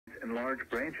and large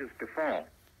branches to fall.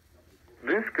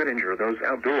 This could injure those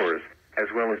outdoors, as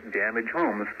well as damage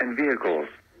homes and vehicles.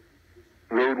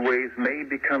 Roadways may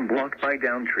become blocked by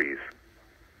downed trees.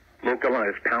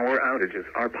 Localized power outages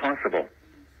are possible.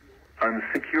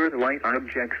 Unsecured light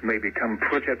objects may become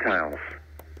projectiles.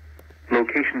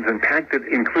 Locations impacted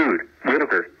include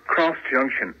Whitaker, Cross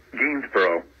Junction,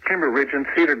 Gainsborough, Timber Ridge, and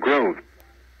Cedar Grove.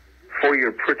 For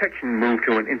your protection, move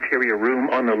to an interior room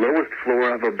on the lowest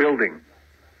floor of a building.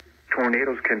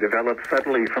 Tornadoes can develop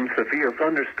suddenly from severe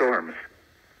thunderstorms.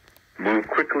 Move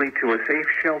quickly to a safe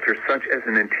shelter such as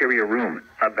an interior room,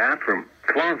 a bathroom,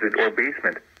 closet, or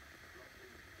basement.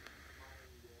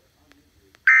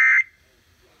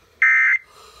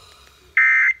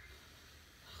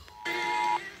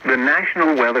 The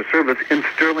National Weather Service in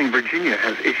Sterling, Virginia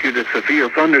has issued a severe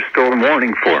thunderstorm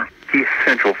warning for East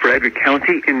Central Frederick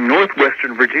County in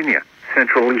northwestern Virginia,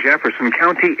 Central Jefferson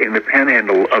County in the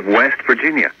Panhandle of West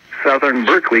Virginia, Southern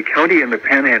Berkeley County in the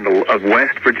Panhandle of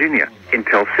West Virginia,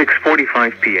 until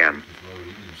 6:45 p.m.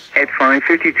 At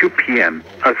 5:52 p.m.,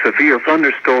 a severe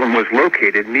thunderstorm was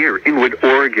located near Inwood,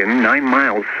 Oregon, 9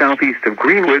 miles southeast of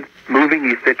Greenwood,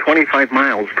 moving east at 25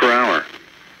 miles per hour.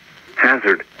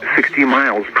 Hazard, 60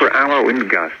 miles per hour wind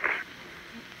gusts.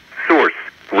 Source,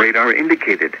 radar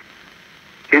indicated.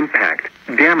 Impact,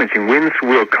 damaging winds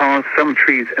will cause some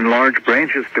trees and large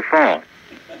branches to fall.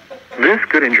 This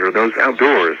could injure those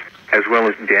outdoors, as well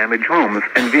as damage homes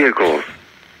and vehicles.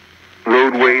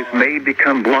 Roadways may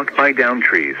become blocked by downed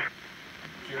trees.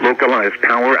 Localized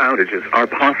power outages are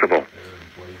possible.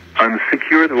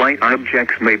 Unsecured light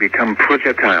objects may become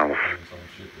projectiles.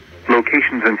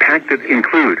 Locations impacted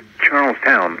include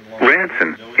Charlestown,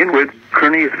 Ranson, Inwood,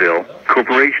 Kearneysville,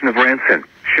 Corporation of Ranson,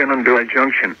 Shenandoah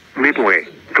Junction, Midway,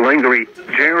 Glengarry,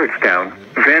 Jarrettstown,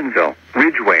 Vanville,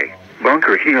 Ridgeway,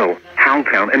 Bunker Hill,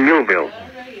 Howelltown, and Millville.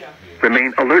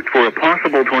 Remain alert for a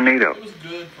possible tornado.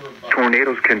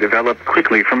 Tornadoes can develop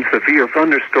quickly from severe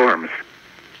thunderstorms.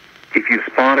 If you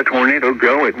spot a tornado,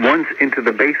 go at once into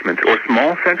the basement or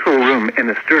small central room in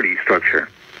a sturdy structure.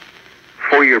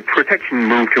 For your protection,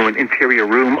 move to an interior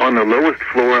room on the lowest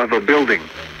floor of a building.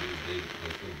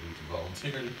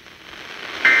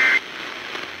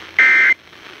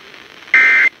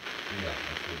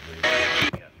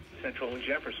 Central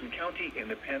Jefferson County in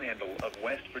the Panhandle of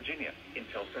West Virginia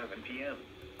until 7 p.m.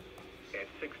 At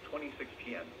 6:26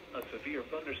 p.m., a severe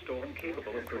thunderstorm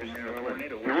capable of producing a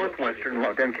tornado. Northwestern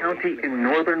Loudoun County in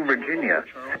northern Virginia.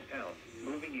 Charlestown,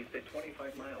 moving east at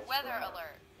 25 miles. Weather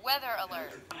alert. Weather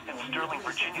alert. And Sterling,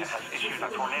 Virginia has issued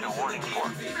a tornado warning for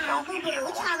southeastern.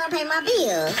 What y'all gonna pay my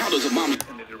bill? How does a mom?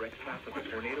 In the direct path of a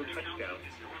tornado touchdown,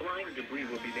 flying debris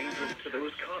will be dangerous to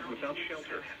those caught without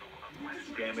shelter.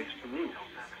 Damage to roofs,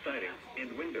 siding,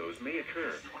 and windows may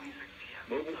occur.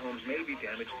 Mobile homes may be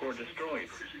damaged or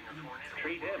destroyed.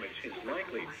 Tree damage is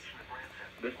likely.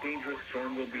 This dangerous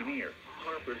storm will be near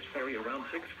Harper's Ferry around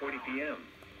 6:40 p.m.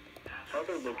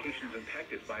 Other locations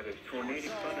impacted by this tornadic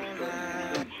thunderstorm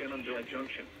include Shenandoah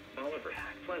Junction, Oliver,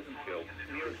 Pleasantville,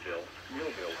 Mearsville,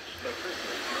 Millville, Buckers,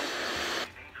 and Howelltown.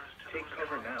 Take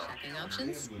cover now.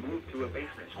 Move to a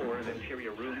basement or an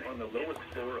interior room on the lowest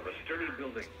floor of a sturdy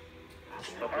building.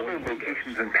 Other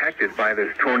locations impacted by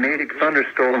this tornadic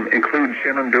thunderstorm include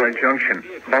Shenandoah Junction,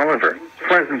 Bolivar,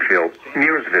 Pleasantville,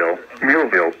 Mearsville,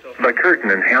 Millville, Buckers,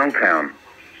 and Howelltown.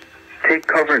 Take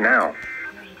cover now.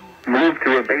 Move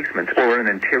to a basement or an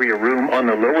interior room on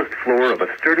the lowest floor of a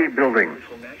sturdy building.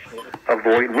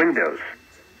 Avoid windows.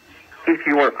 If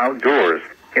you are outdoors,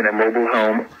 in a mobile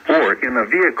home, or in a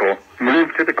vehicle,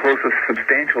 move to the closest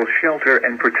substantial shelter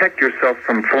and protect yourself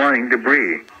from flying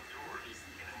debris.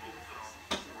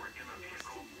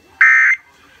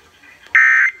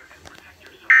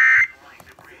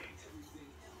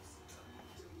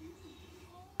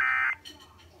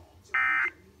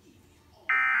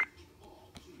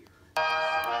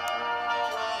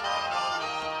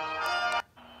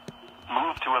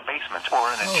 Move to a basement or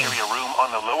an interior room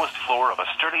on the lowest floor of a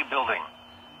sturdy building.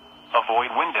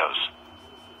 Avoid windows.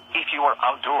 If you are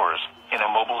outdoors, in a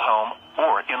mobile home,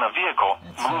 or in a vehicle,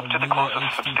 move to the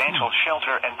closest substantial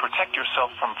shelter and protect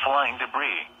yourself from flying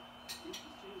debris.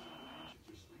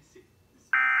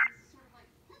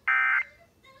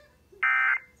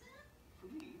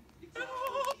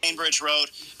 Chainbridge Road,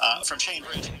 from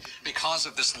Chainbridge. Because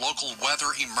of this local weather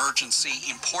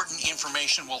emergency, important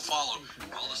information will follow.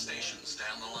 All the stations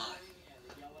down the line.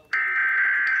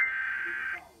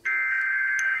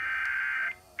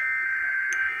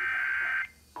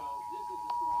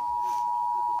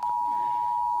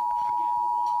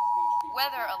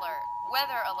 Weather alert.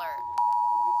 Weather alert.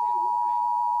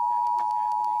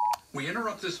 We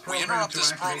interrupt this program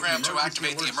to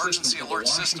activate the emergency alert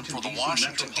system for the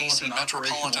Washington, D.C.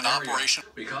 metropolitan operation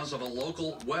because of a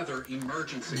local weather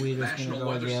emergency. National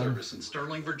Weather Service in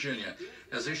Sterling, Virginia,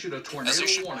 has issued a tornado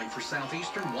warning for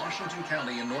southeastern Washington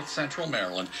County in north central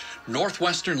Maryland,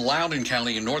 northwestern Loudoun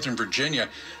County in northern Virginia,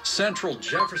 central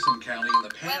Jefferson County in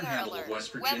the panhandle of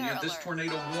West Virginia. This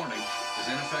tornado warning is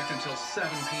in effect until 7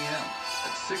 p.m.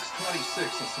 At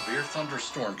 6:26, a severe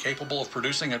thunderstorm capable of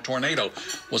producing a tornado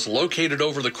was located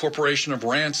over the Corporation of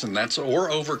Ranson,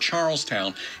 or over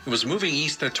Charlestown. It was moving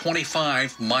east at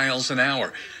 25 miles an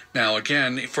hour. Now,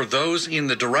 again, for those in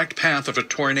the direct path of a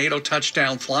tornado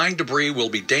touchdown, flying debris will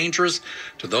be dangerous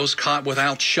to those caught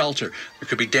without shelter. There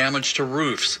could be damage to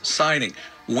roofs, siding,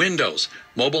 windows.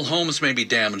 Mobile homes may be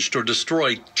damaged or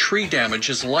destroyed. Tree damage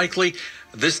is likely.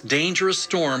 This dangerous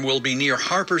storm will be near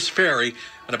Harper's Ferry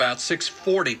at about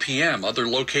 6:40 p.m. Other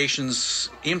locations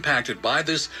impacted by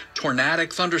this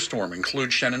tornadic thunderstorm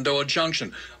include Shenandoah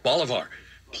Junction, Bolivar,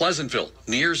 Pleasantville,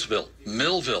 Nearsville,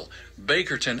 Millville,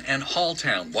 Bakerton, and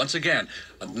Halltown. Once again,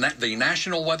 the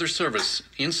National Weather Service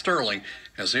in Sterling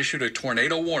has issued a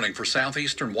tornado warning for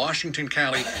southeastern Washington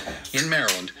County in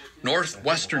Maryland,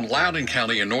 northwestern Loudoun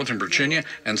County in northern Virginia,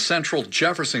 and central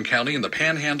Jefferson County in the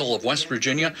panhandle of West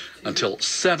Virginia until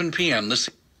 7 p.m. this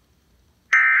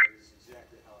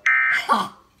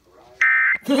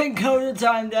Then go to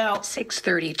timed out.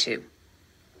 6:32.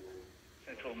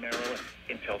 Central Maryland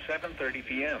until 7:30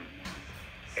 p.m.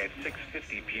 At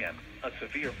 6:50 p.m., a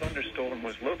severe thunderstorm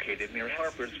was located near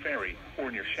Harper's Ferry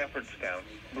or near Shepherdstown,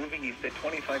 moving east at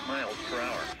 25 miles per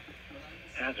hour.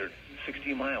 Hazard,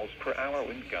 60 miles per hour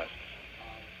wind gusts.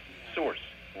 Source,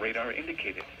 radar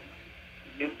indicated.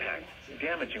 Impact,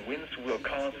 damaging winds will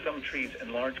cause some trees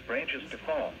and large branches to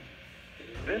fall.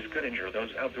 This could injure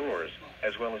those outdoors,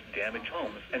 as well as damage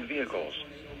homes and vehicles.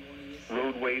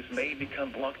 Roadways may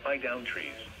become blocked by downed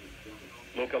trees.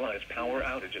 Localized power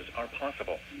outages are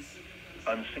possible.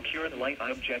 Unsecured light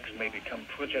objects may become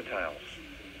projectiles.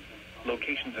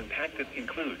 Locations impacted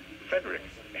include Frederick,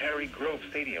 Harry Grove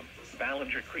Stadium,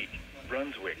 Ballinger Creek,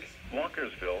 Brunswick,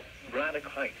 Walkersville, Braddock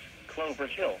Heights, Clover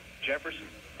Hill, Jefferson,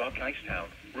 Buckeyestown,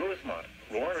 Rosemont,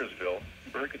 Lawrenceville,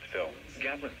 Burkittsville,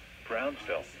 Gatlin,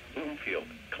 Brownsville, Bloomfield,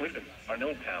 Clifton,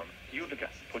 Arnoldtown, Utica,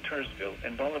 Pottersville,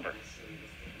 and Bolivar.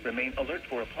 Remain alert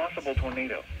for a possible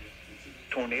tornado.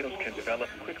 Tornadoes can develop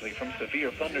quickly from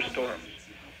severe thunderstorms.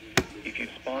 If you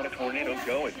spot a tornado,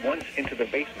 go at once into the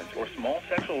basement or small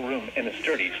central room in a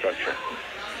sturdy structure.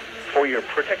 For your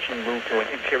protection, move to an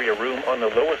interior room on the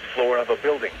lowest floor of a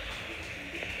building.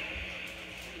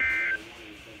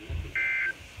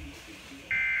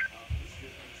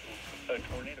 A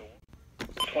tornado,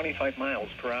 25 miles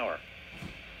per hour.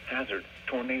 Hazard,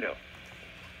 tornado.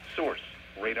 Source,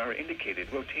 radar indicated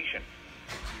rotation.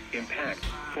 Impact,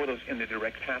 for those in the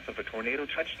direct path of a tornado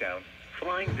touchdown,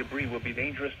 flying debris will be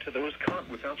dangerous to those caught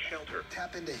without shelter.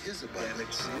 Tap into his abundance.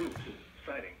 Damage to roofs,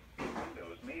 siding, and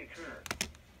windows may occur.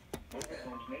 Mobile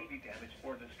homes may be damaged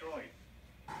or destroyed.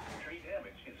 Tree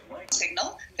damage is likely.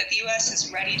 Signal that the U.S.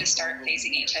 is ready to start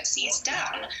phasing HFCs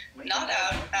down, not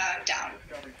out, down.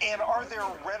 And are there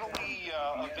readily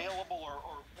available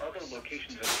or Other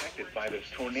locations affected by this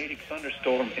tornadic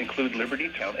thunderstorm include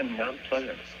Libertytown and Mount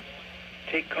Pleasant.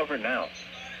 Take cover now.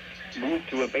 Move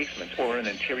to a basement or an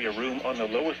interior room on the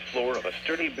lowest floor of a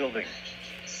sturdy building.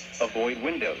 Avoid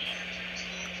windows.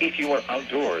 If you are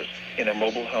outdoors, in a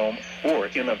mobile home, or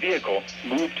in a vehicle,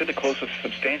 move to the closest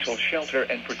substantial shelter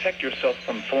and protect yourself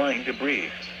from flying debris.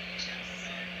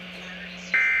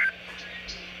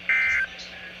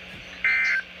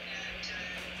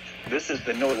 This is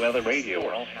the NOAA Weather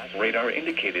Radio. Radar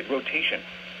indicated rotation.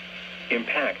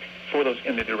 Impact, for those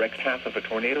in the direct path of a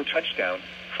tornado touchdown,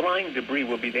 flying debris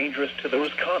will be dangerous to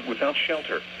those caught without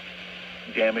shelter.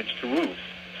 Damage to roofs,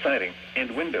 siding,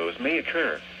 and windows may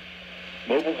occur.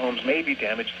 Mobile homes may be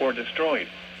damaged or destroyed.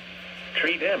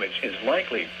 Tree damage is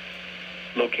likely.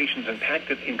 Locations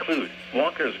impacted include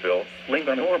Walkersville,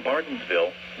 Lincoln or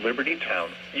Bartonsville, Libertytown,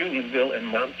 Unionville, and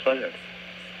Mount Pleasant.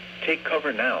 Take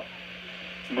cover now.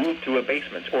 Move to a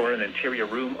basement or an interior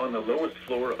room on the lowest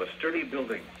floor of a sturdy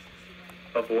building.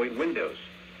 Avoid windows.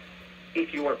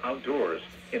 If you are outdoors,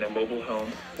 in a mobile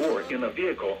home, or in a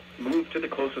vehicle, move to the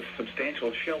closest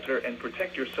substantial shelter and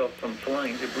protect yourself from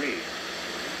flying debris.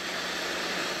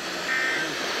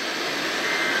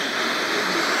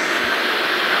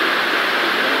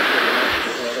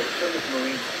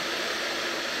 Marine.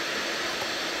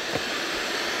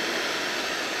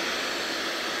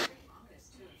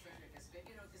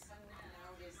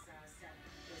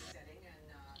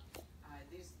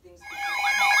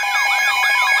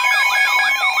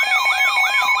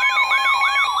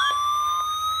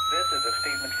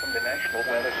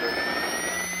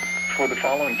 Service. For the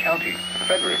following county,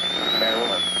 Frederick,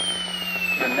 Maryland.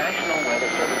 The National Weather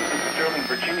Service in Sterling,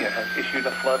 Virginia has issued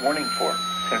a flood warning for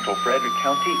central Frederick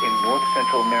County in north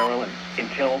central Maryland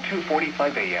until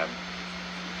 2:45 a.m.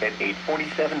 At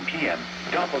 8:47 p.m.,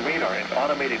 Doppler radar and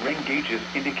automated rain gauges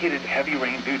indicated heavy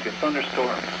rain due to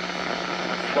thunderstorms.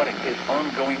 Flooding is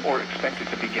ongoing or expected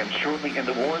to begin shortly in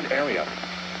the warned area.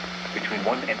 Between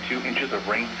 1 and 2 inches of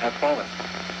rain have fallen.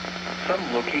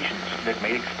 Some locations that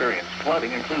may experience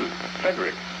flooding include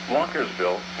Frederick,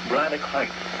 Walkersville, Braddock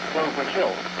Heights, Clover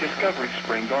Hill, Discovery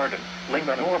Spring Garden,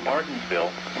 Linganore,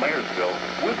 Bartonsville, Myersville,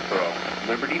 Woodsboro,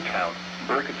 Libertytown,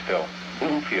 Burkittsville,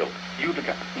 Bloomfield,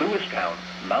 Utica, Lewistown,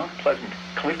 Mount Pleasant,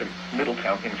 Clinton,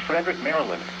 Middletown in Frederick,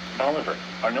 Maryland, Bolivar,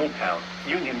 Arnoldtown,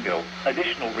 Unionville.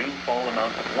 Additional rainfall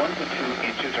amounts of 1 to 2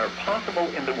 inches are possible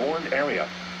in the warned area.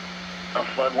 A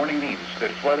flood warning means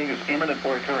that flooding is imminent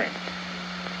or occurring.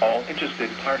 All interested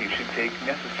parties should take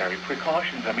necessary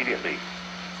precautions immediately.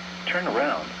 Turn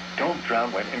around. Don't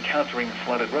drown when encountering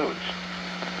flooded roads.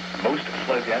 Most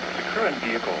flood deaths occur in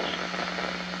vehicles.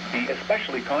 Be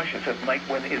especially cautious at night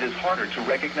when it is harder to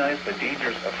recognize the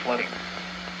dangers of flooding.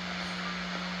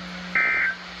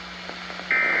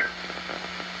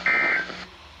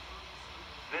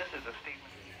 This is a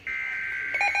statement.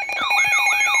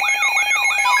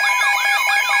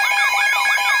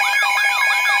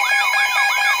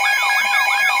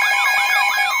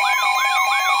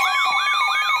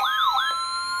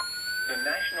 The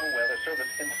National Weather Service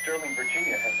in Sterling,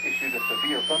 Virginia has issued a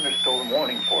severe thunderstorm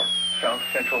warning for South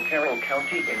Central Carroll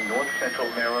County in north central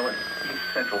Maryland, East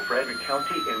Central Frederick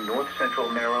County in north central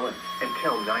Maryland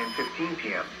until 9:15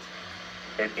 p.m.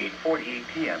 At 8:48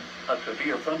 p.m., a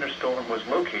severe thunderstorm was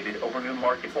located over New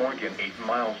Market, Oregon, 8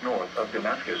 miles north of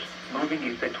Damascus, moving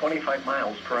east at 25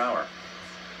 miles per hour.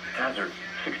 Hazard,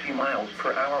 60 miles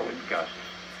per hour wind gusts.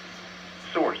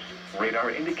 Source,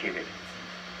 radar indicated.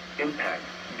 Impact,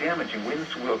 damaging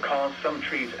winds will cause some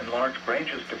trees and large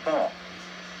branches to fall.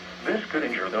 This could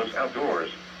injure those outdoors,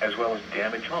 as well as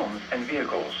damage homes and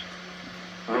vehicles.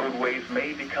 Roadways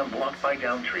may become blocked by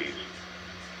downed trees.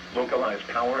 Localized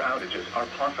power outages are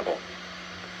possible.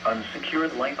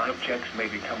 Unsecured light objects may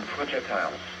become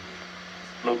projectiles.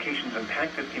 Locations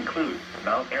impacted include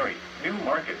Mount Airy, New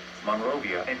Market,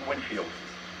 Monrovia, and Winfield.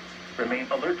 Remain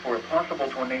alert for a possible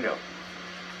tornado.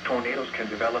 Tornadoes can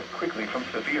develop quickly from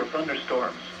severe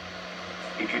thunderstorms.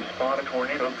 If you spot a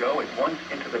tornado, go at once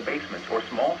into the basement or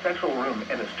small central room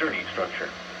in a sturdy structure.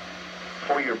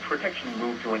 For your protection,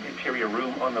 move to an interior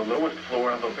room on the lowest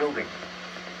floor of a building.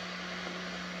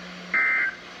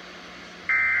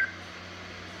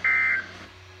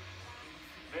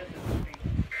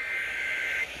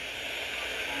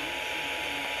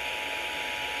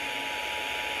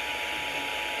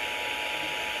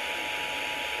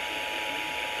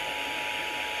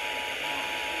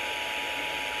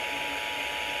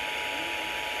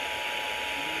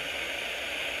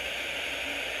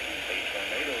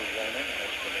 Tornado warning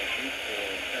estimation for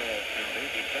Carroll County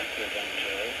effective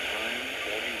until